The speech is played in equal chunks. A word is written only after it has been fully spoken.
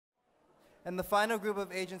And the final group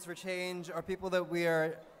of agents for change are people that we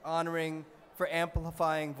are honoring for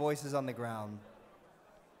amplifying voices on the ground.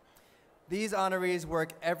 These honorees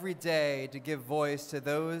work every day to give voice to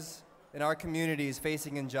those in our communities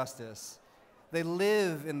facing injustice. They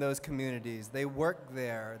live in those communities, they work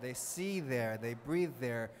there, they see there, they breathe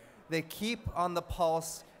there. They keep on the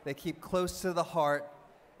pulse, they keep close to the heart,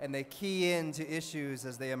 and they key into issues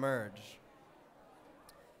as they emerge.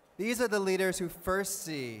 These are the leaders who first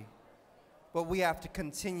see what we have to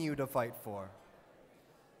continue to fight for.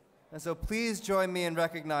 And so please join me in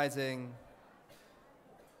recognizing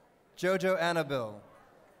Jojo Annabelle,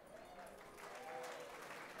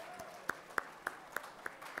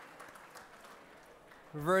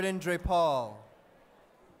 Verdun Drapal,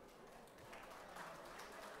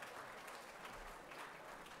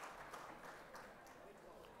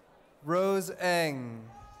 Rose Eng,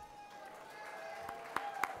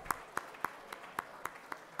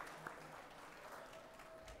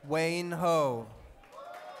 Wayne Ho,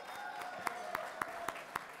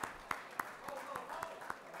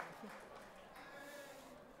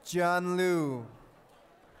 John Liu,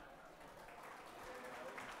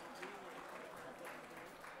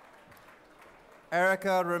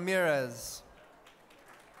 Erica Ramirez,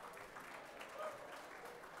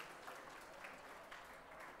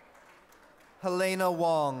 Helena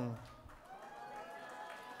Wong,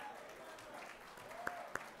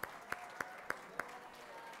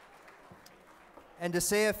 and to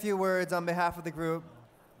say a few words on behalf of the group,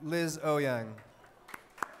 Liz OuYang.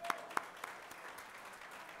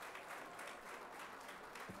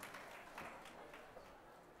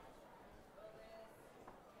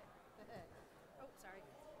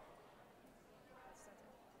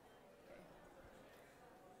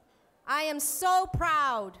 I am so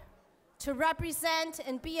proud to represent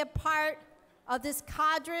and be a part of this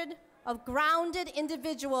cadre of grounded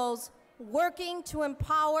individuals working to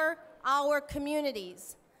empower our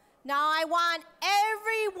communities. Now I want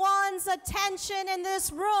everyone's attention in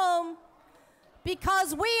this room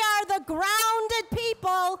because we are the grounded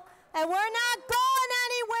people and we're not going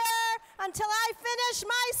anywhere until I finish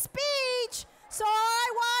my speech. So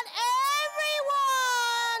I want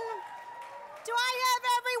everyone. Do I have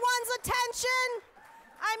everyone's attention?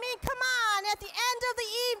 I mean, come on, at the end of the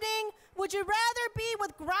evening, would you rather be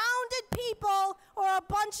with grounded people or a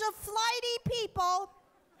bunch of flighty people?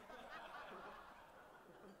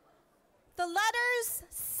 The letters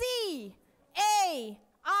C, A,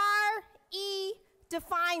 R, E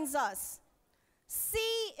defines us. C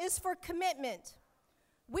is for commitment.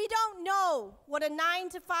 We don't know what a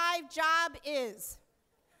 9-to-5 job is.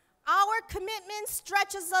 Our commitment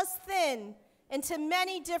stretches us thin into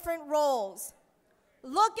many different roles.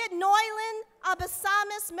 Look at Noylan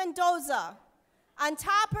Abasamis Mendoza. On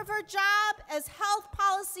top of her job as Health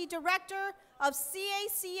Policy Director of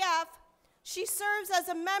CACF, she serves as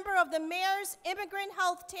a member of the Mayor's Immigrant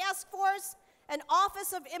Health Task Force and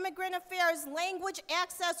Office of Immigrant Affairs Language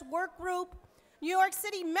Access Work Group, New York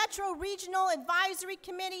City Metro Regional Advisory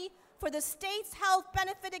Committee for the State's Health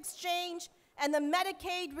Benefit Exchange, and the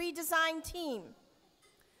Medicaid Redesign Team.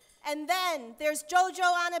 And then there's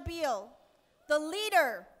Jojo Annabelle, the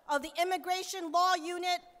leader of the Immigration Law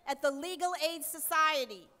Unit at the Legal Aid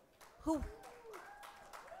Society, who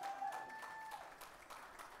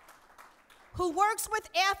works with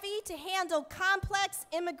AAFE to handle complex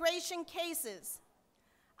immigration cases.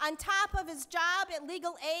 On top of his job at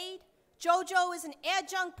Legal Aid, Jojo is an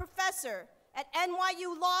adjunct professor at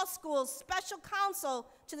NYU Law School's special counsel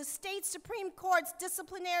to the state Supreme Court's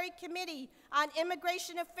Disciplinary Committee on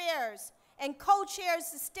Immigration Affairs and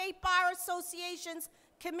co-chairs the State Bar Association's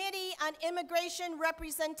Committee on Immigration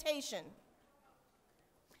Representation.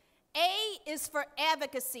 A is for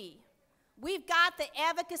advocacy. We've got the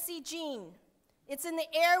advocacy gene. It's in the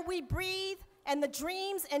air we breathe and the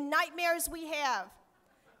dreams and nightmares we have.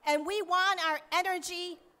 And we want our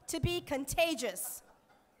energy to be contagious.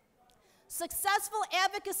 Successful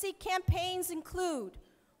advocacy campaigns include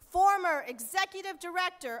former Executive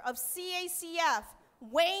Director of CACF,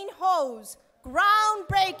 Wayne Ho's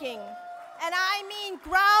groundbreaking, and I mean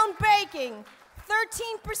groundbreaking,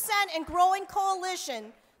 13% and growing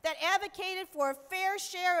coalition that advocated for a fair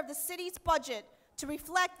share of the city's budget to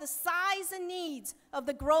reflect the size and needs of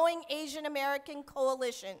the growing Asian American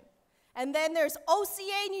coalition. And then there's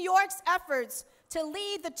OCA New York's efforts to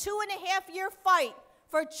lead the 2.5-year fight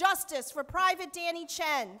for justice for Private Danny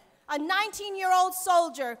Chen, a 19-year-old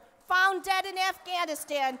soldier found dead in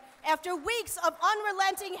Afghanistan after weeks of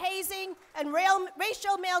unrelenting hazing and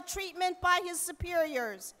racial maltreatment by his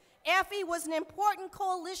superiors. AAFE was an important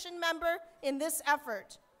coalition member in this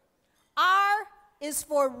effort. R is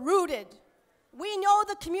for rooted. We know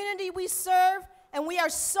the community we serve, and we are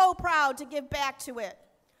so proud to give back to it.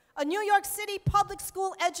 A New York City public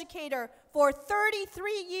school educator for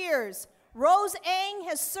 33 years, Rose Ang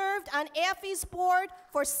has served on AAFE's board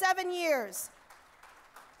for 7 years.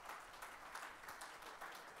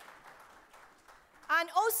 On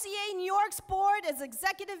OCA New York's board as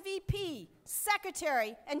Executive VP,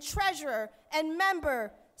 Secretary, and Treasurer, and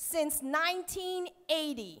member since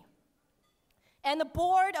 1980. And the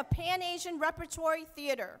board of Pan-Asian Repertory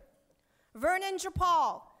Theater. Vernon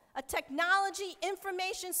Japal, a technology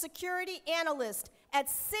information security analyst at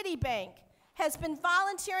Citibank, has been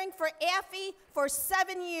volunteering for AAFE for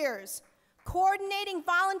 7 years, coordinating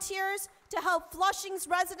volunteers to help Flushing's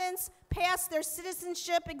residents pass their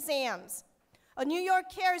citizenship exams. A New York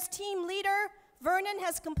Cares team leader, Vernon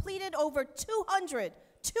has completed over 200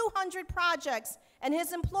 projects, and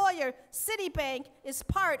his employer, Citibank, is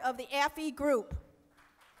part of the AAFE group.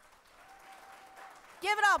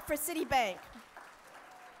 Give it up for Citibank.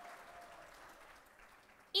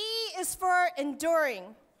 E is for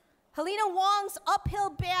enduring. Helena Wong's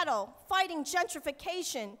uphill battle fighting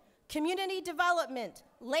gentrification, community development,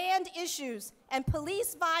 land issues, and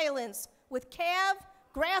police violence with CAV,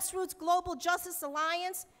 Grassroots Global Justice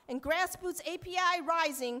Alliance, and Grassroots API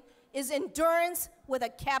Rising is endurance with a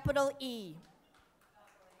capital E.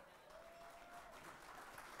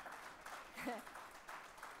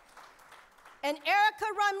 And Erica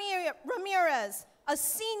Ramirez, a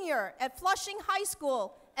senior at Flushing High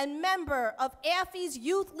School and member of AAFE's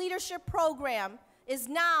Youth Leadership Program, is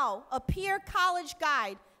now a peer college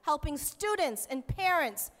guide helping students and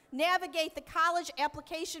parents navigate the college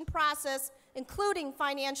application process, including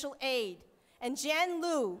financial aid. And Jan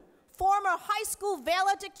Liu, former high school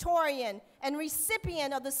valedictorian and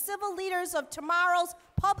recipient of the Civil Leaders of Tomorrow's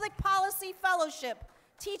Public Policy Fellowship,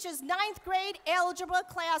 teaches 9th grade algebra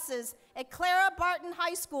classes at Clara Barton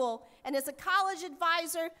High School and is a college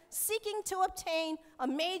advisor seeking to obtain a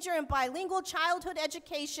major in bilingual childhood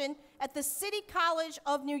education at the City College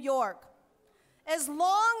of New York. As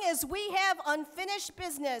long as we have unfinished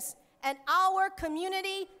business and our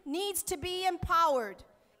community needs to be empowered,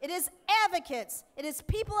 it is advocates, it is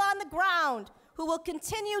people on the ground who will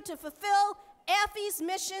continue to fulfill AAFE's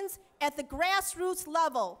missions at the grassroots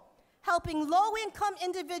level, helping low-income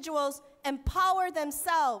individuals empower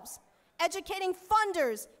themselves, educating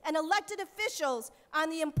funders and elected officials on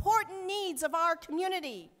the important needs of our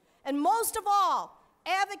community, and most of all,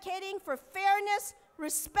 advocating for fairness,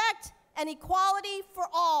 respect, and equality for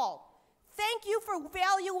all. Thank you for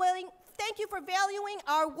valuing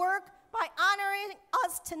our work by honoring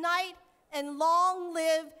us tonight, and long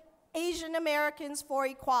live Asian Americans for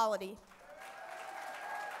Equality.